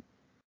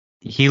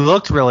he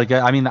looked really good.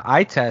 I mean, the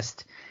eye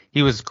test,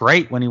 he was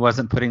great when he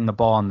wasn't putting the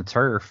ball on the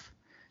turf.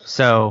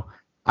 So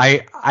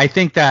I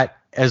think that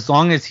as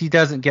long as he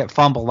doesn't get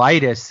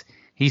fumbleitis,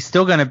 he's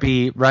still going to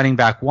be running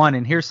back one.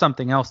 And here's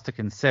something else to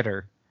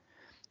consider.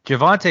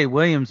 Javonte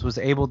Williams was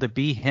able to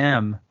be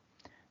him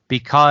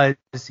because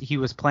he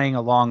was playing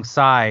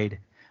alongside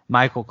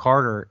Michael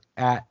Carter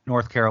at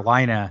North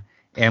Carolina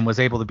and was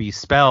able to be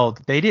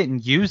spelled. They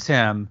didn't use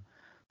him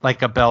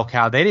like a bell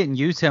cow. They didn't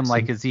use him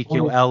like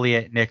Ezekiel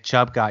Elliott, Nick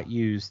Chubb got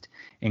used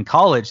in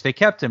college. They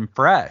kept him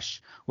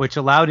fresh, which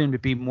allowed him to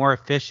be more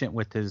efficient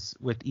with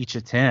each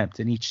attempt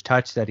and each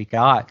touch that he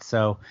got.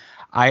 So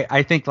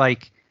I think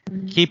like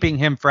keeping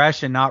him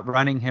fresh and not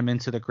running him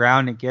into the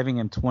ground and giving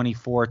him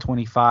 24,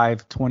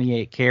 25,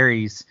 28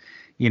 carries,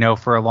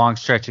 for a long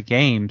stretch of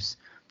games,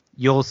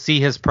 you'll see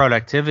his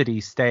productivity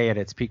stay at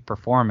its peak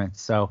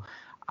performance. So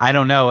I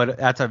don't know.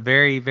 That's a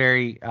very,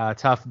 very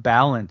tough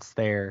balance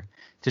there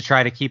to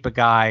try to keep a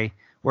guy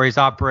where he's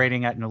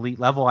operating at an elite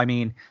level. I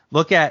mean,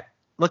 look at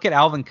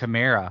Alvin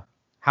Kamara.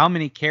 How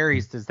many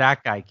carries does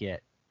that guy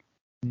get?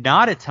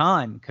 Not a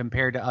ton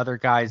compared to other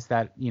guys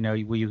that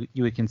you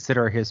would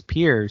consider his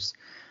peers.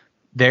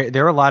 There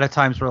were a lot of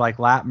times where like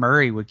Lat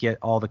Murray would get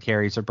all the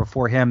carries, or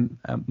before him,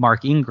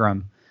 Mark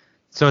Ingram.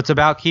 So it's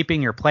about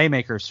keeping your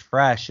playmakers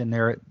fresh and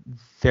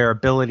their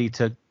ability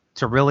to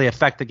really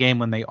affect the game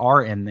when they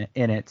are in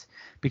it,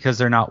 because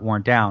they're not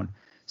worn down.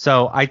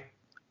 So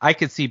I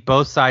could see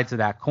both sides of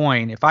that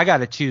coin. If I got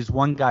to choose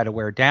one guy to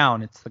wear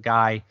down, it's the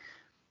guy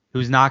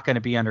who's not going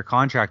to be under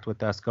contract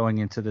with us going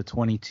into the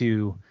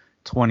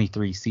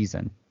 22-23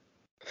 season.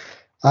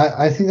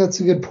 I think that's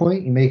a good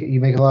point. You make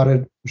a lot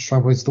of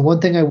strong points. The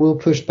one thing I will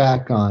push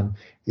back on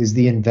is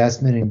the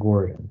investment in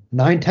Gordon.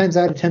 9 times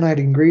out of 10, I'd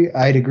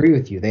agree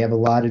with you. They have a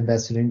lot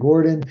invested in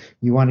Gordon.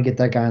 You want to get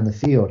that guy on the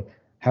field.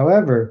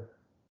 However,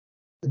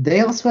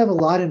 they also have a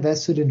lot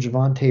invested in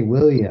Javonte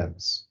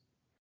Williams,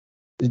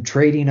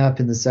 trading up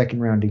in the second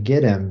round to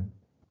get him,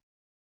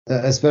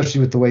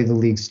 especially with the way the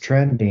league's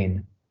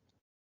trending.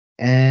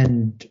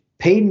 And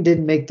Peyton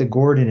didn't make the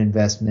Gordon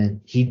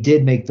investment. He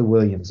did make the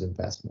Williams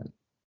investment.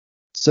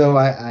 So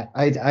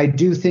I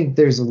do think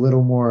there's a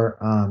little more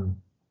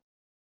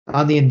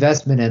on the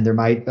investment end. There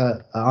might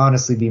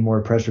honestly be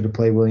more pressure to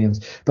play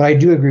Williams, but I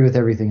do agree with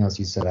everything else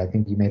you said. I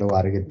think you made a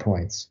lot of good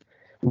points.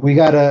 We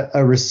got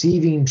a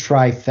receiving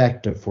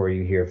trifecta for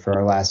you here for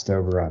our last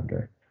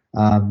over-under.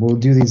 We'll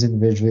do these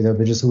individually, though,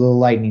 but just a little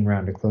lightning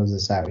round to close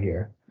this out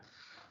here.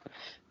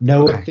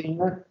 Noah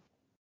Fant,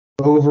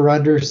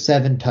 over-under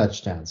 7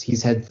 touchdowns.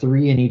 He's had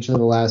 3 in each of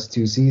the last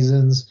 2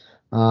 seasons.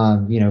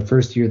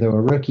 First year, though,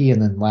 a rookie, and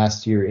then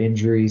last year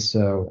injury.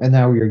 And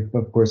now we're,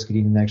 of course,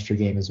 getting an extra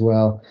game as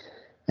well.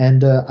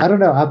 And I don't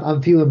know.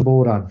 I'm feeling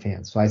bold on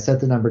Fant, so I set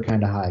the number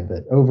kind of high,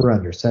 but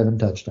over-under 7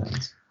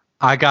 touchdowns.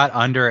 I got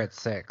under at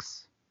 6.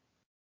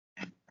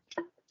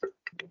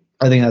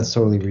 I think that's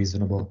totally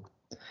reasonable.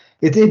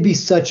 It'd be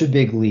such a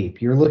big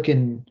leap. You're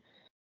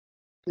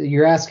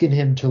asking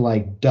him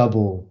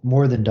to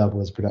more than double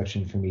his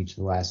production from each of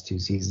the last 2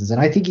 seasons.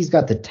 And I think he's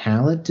got the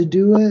talent to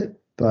do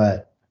it,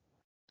 but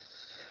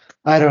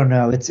I don't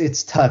know.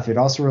 It's tough. It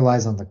also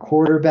relies on the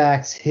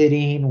quarterbacks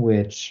hitting,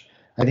 which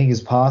I think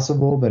is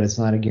possible, but it's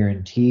not a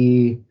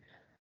guarantee.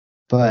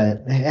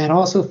 And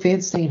also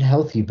Fant staying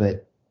healthy,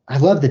 but I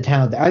love the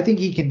talent. I think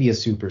he can be a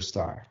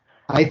superstar.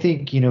 I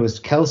think, as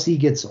Kelsey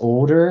gets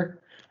older,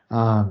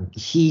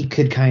 he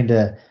could kind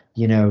of,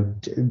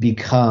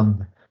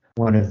 become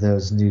one of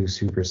those new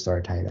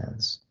superstar tight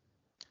ends.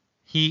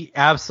 He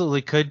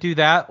absolutely could do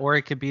that, or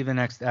it could be the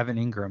next Evan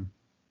Ingram.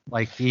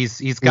 Like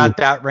he's got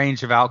that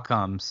range of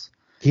outcomes.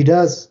 He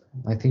does.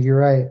 I think you're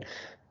right.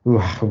 Ooh,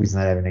 I hope he's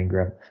not Evan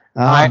Ingram.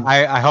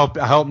 I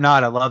hope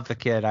not. I love the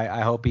kid. I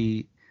hope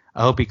he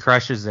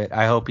crushes it.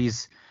 I hope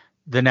he's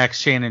the next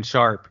Shannon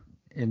Sharp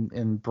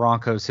in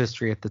Broncos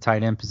history at the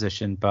tight end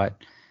position,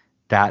 but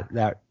that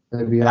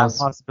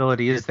awesome.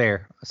 Possibility is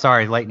there.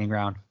 Sorry, lightning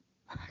round.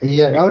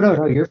 Yeah. Oh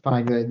no, you're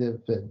fine.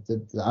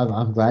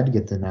 I'm glad to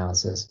get the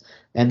analysis.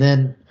 And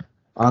then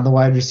on the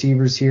wide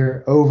receivers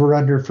here, over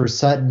under for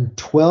Sutton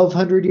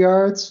 1,200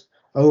 yards.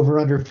 Over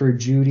under for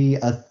Judy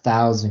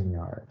 1,000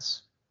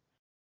 yards.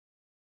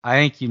 I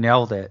think you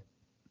nailed it.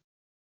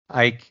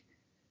 Right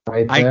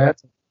there.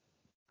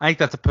 I think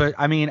that's a put.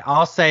 I mean,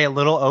 I'll say a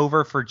little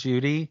over for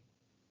Judy,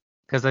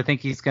 because I think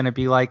he's going to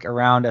be like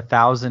around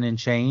 1,000 and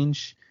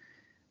change.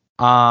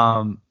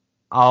 I'll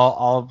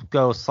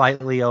go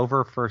slightly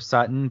over for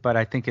Sutton, but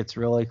I think it's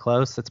really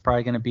close. It's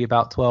probably going to be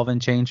about 12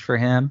 and change for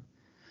him.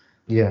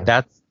 Yeah.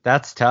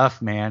 That's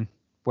tough, man.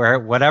 Where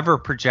whatever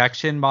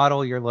projection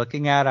model you're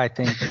looking at, I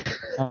think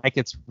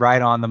it's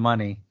right on the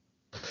money.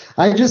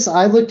 I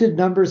looked at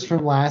numbers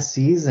from last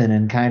season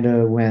and kind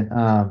of went,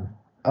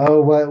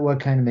 what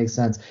kind of makes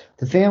sense.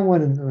 The Fant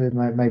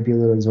one might be a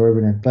little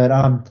exorbitant, but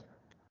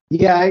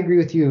yeah, I agree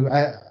with you.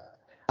 I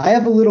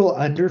have a little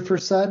under for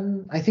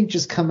Sutton. I think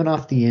just coming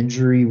off the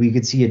injury, we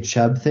could see a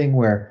Chubb thing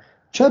where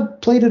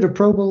Chubb played at a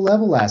Pro Bowl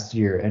level last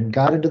year and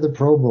got into the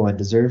Pro Bowl and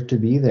deserved to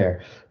be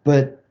there.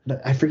 But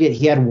I forget,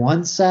 he had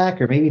 1 sack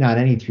or maybe not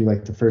any through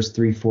like the first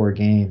 3-4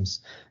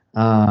 games.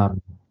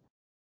 Coming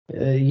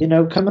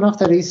off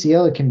that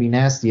ACL, it can be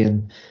nasty.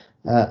 And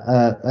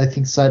I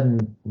think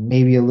Sutton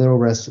maybe a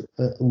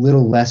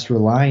little less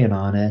reliant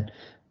on it,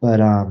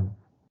 but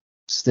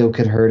still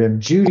could hurt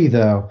him. Judy,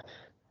 though,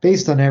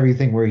 based on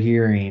everything we're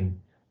hearing,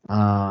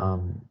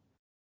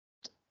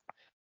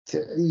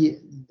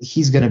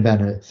 he's going to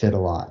benefit a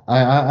lot.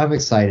 I'm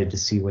excited to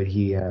see what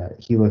he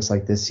looks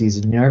like this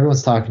season.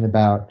 Everyone's talking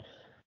about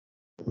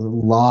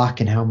Locke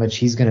and how much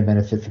he's going to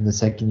benefit from the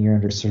second year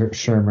under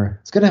Shermer.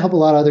 It's going to help a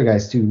lot of other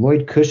guys too.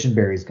 Lloyd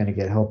Cushenberry is going to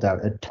get helped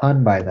out a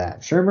ton by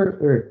that.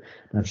 Center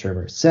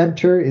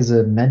is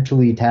a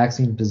mentally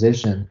taxing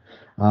position.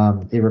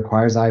 It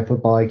requires high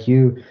football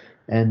IQ.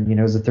 And,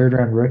 as a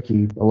 3rd-round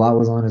rookie, a lot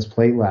was on his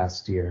plate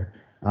last year.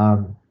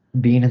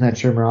 Being in that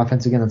Shermer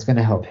offense again, that's going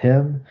to help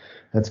him.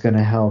 That's going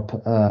to help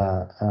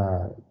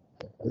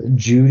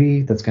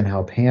Judy. That's going to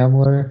help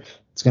Hamler.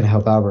 It's going to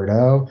help Albert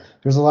O.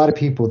 There's a lot of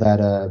people that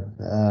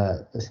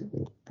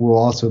will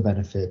also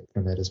benefit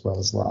from it as well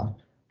as Law.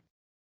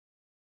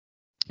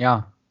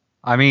 Yeah.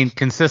 I mean,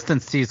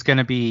 consistency is going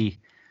to be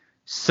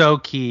so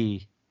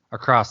key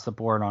across the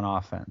board on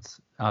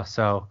offense. I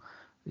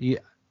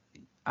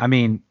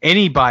mean,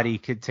 anybody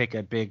could take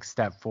a big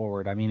step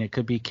forward. I mean, it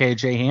could be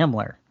KJ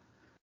Hamler,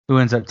 who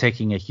ends up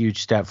taking a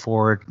huge step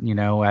forward,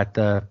 at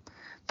the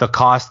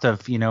cost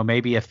of,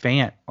 maybe a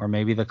Fant or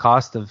maybe the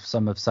cost of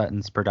some of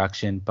Sutton's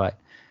production. But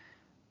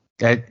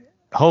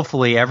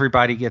hopefully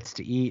everybody gets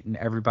to eat and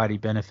everybody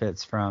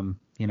benefits from,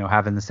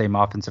 having the same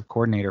offensive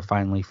coordinator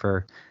finally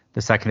for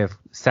the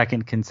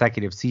second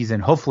consecutive season,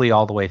 hopefully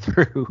all the way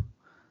through.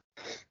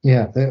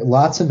 Yeah,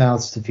 lots of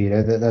mouths to feed.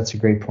 That's a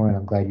great point.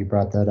 I'm glad you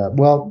brought that up.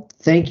 Well,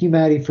 thank you,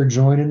 Matty, for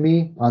joining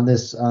me on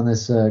this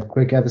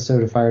quick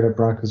episode of Fired Up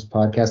Broncos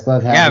podcast.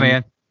 Love having you.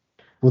 Man.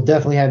 We'll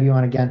definitely have you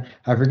on again.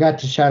 I forgot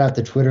to shout out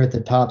the Twitter at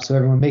the top, so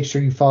everyone make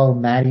sure you follow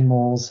Matty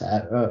Mulls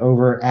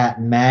over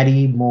at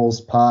Matty Mulls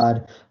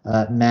Pod.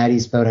 Matty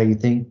spelled how you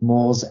think.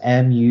 Mulls,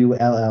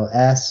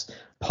 Mulls.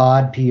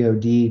 Pod,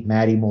 Pod,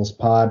 Matty Mulls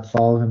Pod.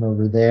 Follow him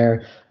over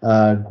there.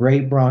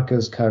 Great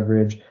Broncos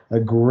coverage. A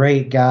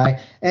great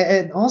guy.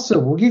 And also,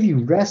 we'll give you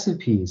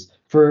recipes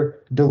for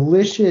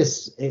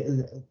delicious,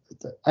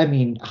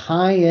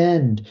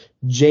 high-end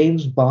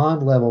James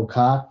Bond level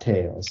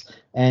cocktails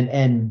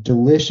and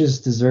delicious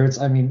desserts.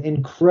 I mean,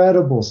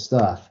 incredible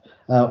stuff.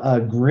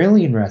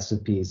 Grilling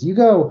recipes.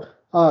 So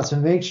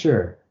make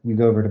sure you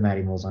go over to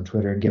Matty Mulls on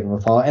Twitter and give him a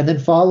follow. And then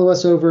follow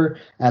us over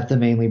at the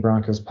Manely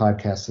Broncos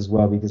podcast as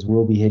well, because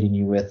we'll be hitting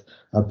you with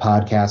a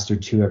podcast or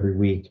two every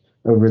week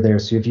over there.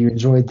 So if you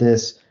enjoyed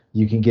this,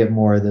 you can get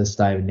more of this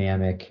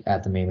dynamic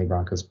at the Manely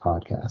Broncos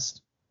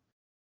podcast.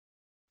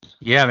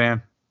 Yeah,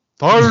 man.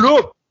 Fired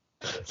up.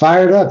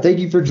 Fired up. Thank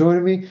you for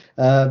joining me.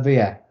 But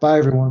yeah, bye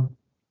everyone.